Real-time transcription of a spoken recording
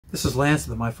This is Lance at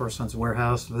the My Four Sons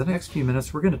Warehouse. For the next few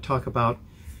minutes, we're going to talk about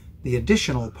the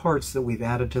additional parts that we've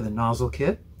added to the nozzle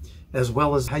kit, as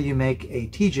well as how you make a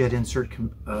Tjet insert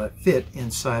fit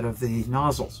inside of the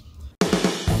nozzles.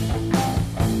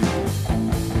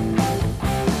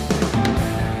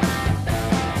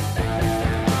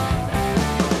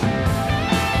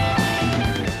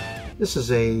 This is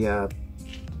a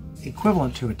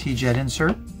equivalent to a Tjet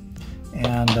insert,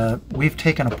 and we've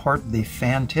taken apart the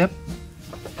fan tip.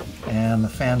 And the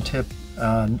fan tip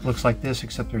looks like this,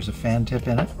 except there's a fan tip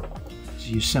in it. So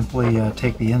you simply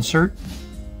take the insert,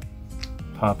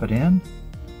 pop it in.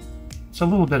 It's a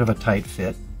little bit of a tight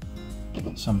fit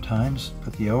sometimes.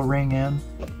 Put the O-ring in,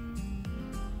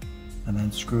 and then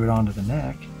screw it onto the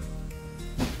neck.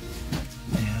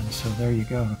 And so there you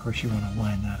go. And of course you want to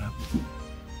line that up.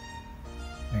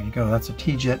 There you go. That's a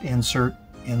Tjet insert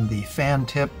in the fan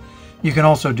tip. You can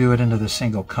also do it into the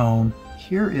single cone.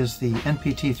 Here is the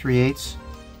NPT 3/8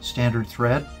 standard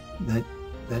thread that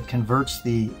converts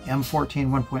the M14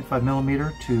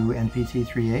 1.5mm to NPT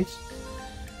 3/8.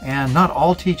 And not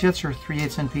all Tjets are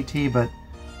 3/8 NPT, but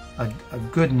a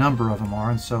good number of them are,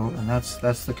 and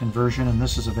that's the conversion, and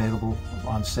this is available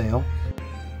on sale.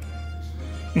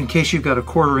 In case you've got a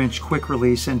 1/4" quick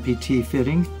release NPT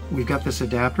fitting, we've got this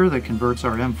adapter that converts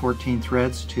our M14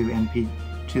 threads to the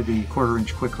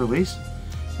 1/4" quick release.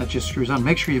 That just screws on.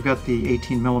 Make sure you've got the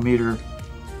 18mm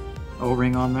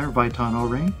O-ring on there, Viton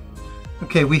O-ring.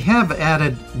 Okay, we have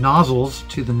added nozzles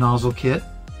to the nozzle kit.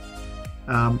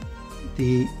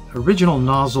 The original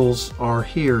nozzles are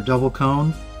here: double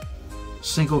cone,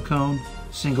 single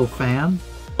fan.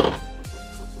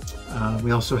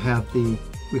 We also have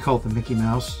we call it the Mickey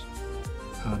Mouse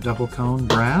double cone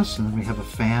brass, and then we have a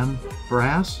fan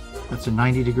brass. That's a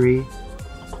 90-degree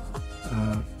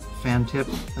fan tip,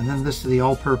 and then this is the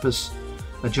all-purpose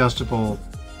adjustable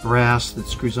brass that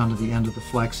screws onto the end of the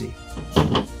Flexi.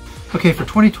 Okay, for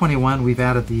 2021 we've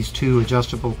added these two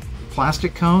adjustable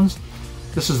plastic cones.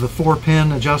 This is the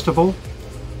 4-pin adjustable,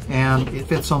 and it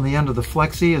fits on the end of the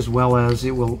Flexi, as well as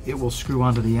it will screw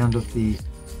onto the end of the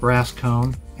brass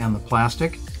cone and the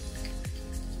plastic.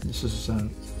 This is and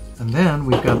then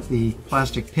we've got the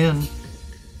plastic pin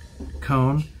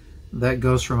cone that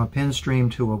goes from a pin stream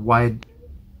to a wide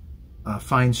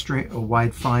fine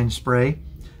spray,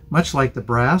 much like the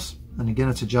brass. And again,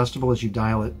 it's adjustable. As you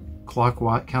dial it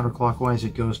counterclockwise,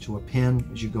 it goes to a pin.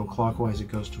 As you go clockwise,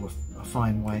 it goes to a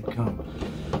fine wide cone.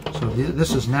 So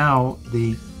this is now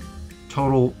the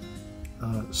total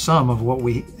sum of what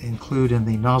we include in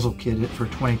the nozzle kit for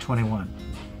 2021.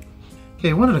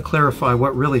 Okay, I wanted to clarify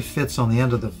what really fits on the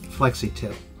end of the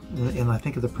FlexiTip. And I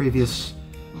think of the previous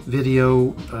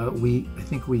video, I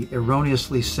think we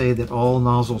erroneously say that all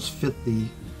nozzles fit the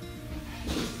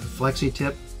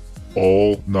FlexiTip.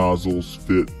 All nozzles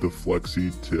fit the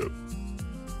FlexiTip.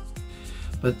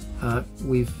 But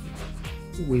we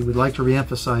would like to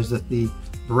reemphasize that the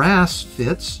brass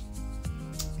fits,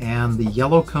 and the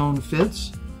yellow cone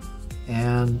fits,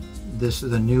 and this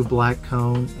is the new black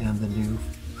cone, and the new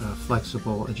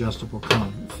flexible adjustable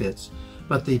cone fits.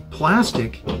 But the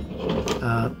plastic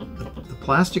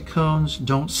cones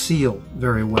don't seal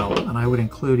very well, and I would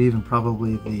include even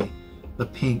probably the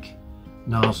pink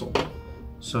nozzle.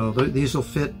 So these will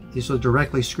fit. These will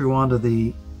directly screw onto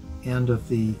the end of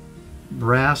the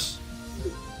brass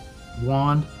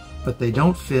wand, but they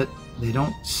don't fit. They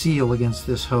don't seal against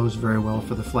this hose very well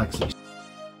for the Flexi.